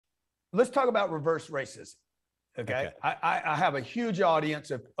let's talk about reverse racism. Okay. I have a huge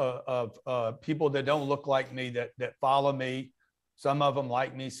audience of people that don't look like me that follow me. Some of them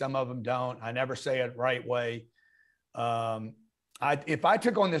like me, some of them don't. I never say it right way. If I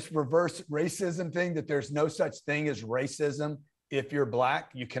took on this reverse racism thing, that there's no such thing as racism. If you're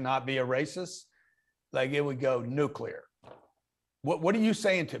black, you cannot be a racist. Like, it would go nuclear. What are you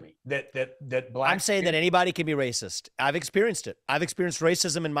saying to me? That black? I'm saying that anybody can be racist. I've experienced it. I've experienced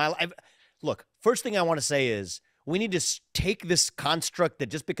racism in my life. Look, first thing I want to say is we need to take this construct that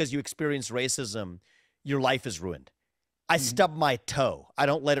just because you experience racism, your life is ruined. I stub my toe. I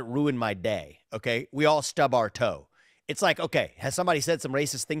don't let it ruin my day, okay? We all stub our toe. It's like, okay, has somebody said some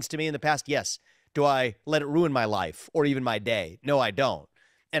racist things to me in the past? Yes. Do I let it ruin my life or even my day? No, I don't.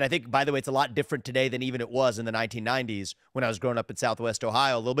 And I think, by the way, it's a lot different today than even it was in the 1990s when I was growing up in Southwest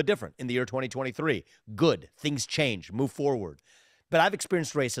Ohio, a little bit different in the year 2023. Good. Things change. Move forward. But I've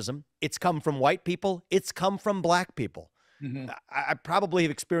experienced racism. It's come from white people. It's come from black people. I probably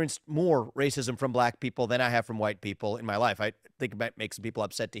have experienced more racism from black people than I have from white people in my life. I think it might make some people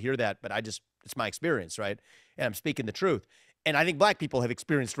upset to hear that, but it's my experience, right? And I'm speaking the truth. And I think black people have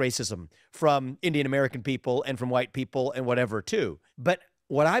experienced racism from Indian American people and from white people and whatever too. But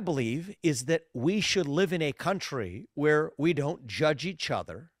what I believe is that we should live in a country where we don't judge each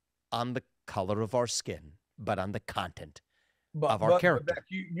other on the color of our skin, but on the content of our character. But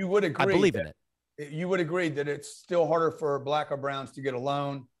you would agree. I believe in it. You would agree that it's still harder for black or browns to get a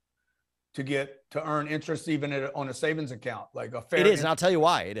loan, to earn interest even on a savings account, like a fair. It is, and I'll tell you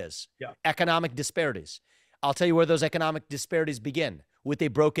why it is. Yeah. Economic disparities. I'll tell you where those economic disparities begin, with a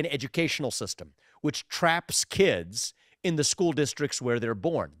broken educational system, which traps kids in the school districts where they're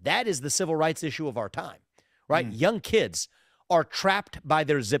born. That is the civil rights issue of our time, right? Young kids are trapped by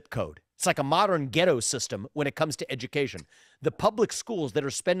their zip code. It's like a modern ghetto system when it comes to education. The public schools that are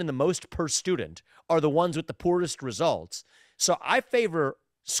spending the most per student are the ones with the poorest results. So I favor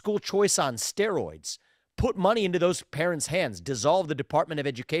school choice on steroids. Put money into those parents' hands, dissolve the Department of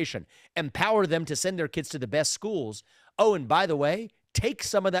Education, empower them to send their kids to the best schools. Oh, and by the way, take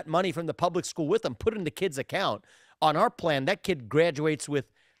some of that money from the public school with them, put it in the kid's account. On our plan, that kid graduates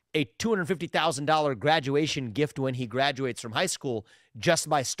with a $250,000 graduation gift when he graduates from high school just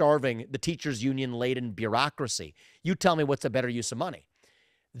by starving the teachers' union-laden bureaucracy. You tell me what's a better use of money.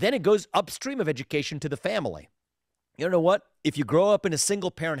 Then it goes upstream of education to the family. You know what? If you grow up in a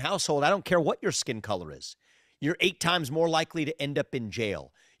single-parent household, I don't care what your skin color is. You're 8 times more likely to end up in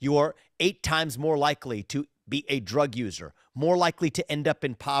jail. You are 8 times more likely to be a drug user, more likely to end up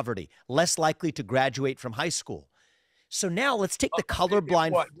in poverty, less likely to graduate from high school. So now let's take the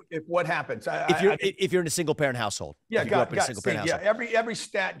colorblind. What happens? If you're in a single parent household. Yeah, every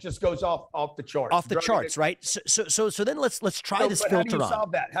stat just goes off the charts. Off the charts, right? So then let's try this filter on. How do you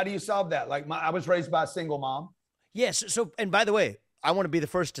solve that? How do you solve that? Like I was raised by a single mom. Yes. So and by the way, I want to be the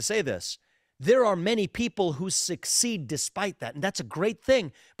first to say this. There are many people who succeed despite that, and that's a great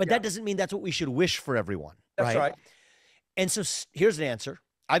thing. But that doesn't mean that's what we should wish for everyone. That's right. And so here's an answer.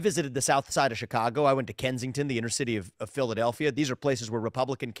 I visited the south side of Chicago. I went to Kensington, the inner city of Philadelphia. These are places where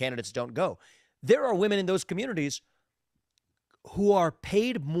Republican candidates don't go. There are women in those communities who are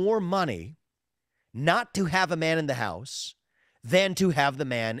paid more money not to have a man in the house than to have the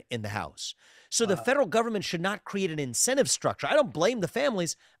man in the house. So the federal government should not create an incentive structure. I don't blame the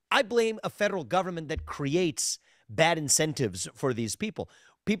families. I blame a federal government that creates bad incentives for these people.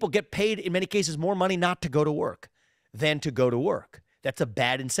 People get paid, in many cases, more money not to go to work than to go to work. That's a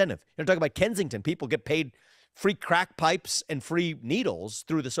bad incentive. You're talking about Kensington. People get paid free crack pipes and free needles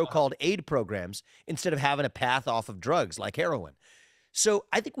through the so-called aid programs instead of having a path off of drugs like heroin. So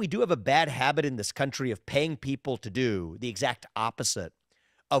I think we do have a bad habit in this country of paying people to do the exact opposite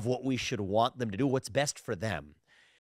of what we should want them to do, what's best for them.